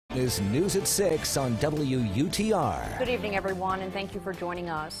Is News at 6 on WUTR. Good evening, everyone, and thank you for joining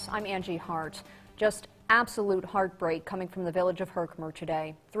us. I'm Angie Hart. Just absolute heartbreak coming from the village of Herkimer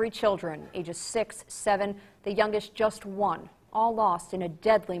today. 3 children, ages 6, 7, the youngest just 1, all lost in a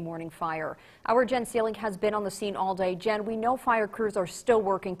deadly morning fire. Our Jen Seelig has been on the scene all day. Jen, we know fire crews are still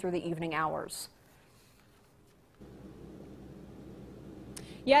working through the evening hours.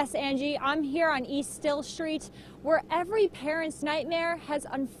 Yes, Angie, I'm here on East Still Street, where every parent's nightmare has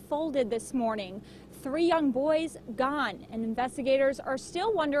unfolded this morning. 3 young boys gone, and investigators are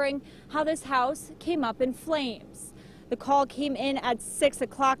still wondering how this house came up in flames. The call came in at 6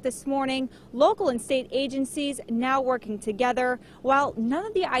 o'clock this morning. Local and state agencies now working together. While none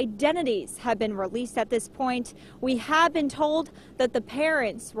of the identities have been released at this point, we have been told that the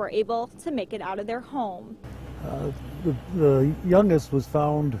parents were able to make it out of their home. The youngest was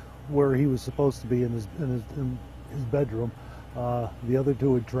found where he was supposed to be in his bedroom. The other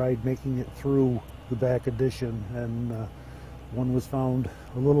 2 had tried making it through the back addition, and one was found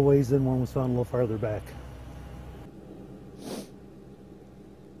a little ways in, one was found a little farther back.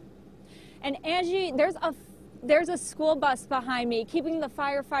 And Angie, there's a school bus behind me keeping the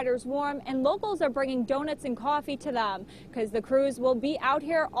firefighters warm, and locals are bringing donuts and coffee to them because the crews will be out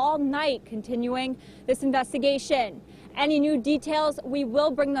here all night continuing this investigation. Any new details, we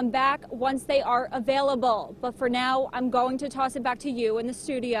will bring them back once they are available. But for now, I'm going to toss it back to you in the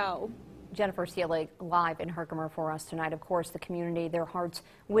studio. Jennifer Seelig live in Herkimer for us tonight. Of course, the community, their hearts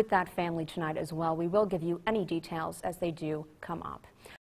with that family tonight as well. We will give you any details as they do come up.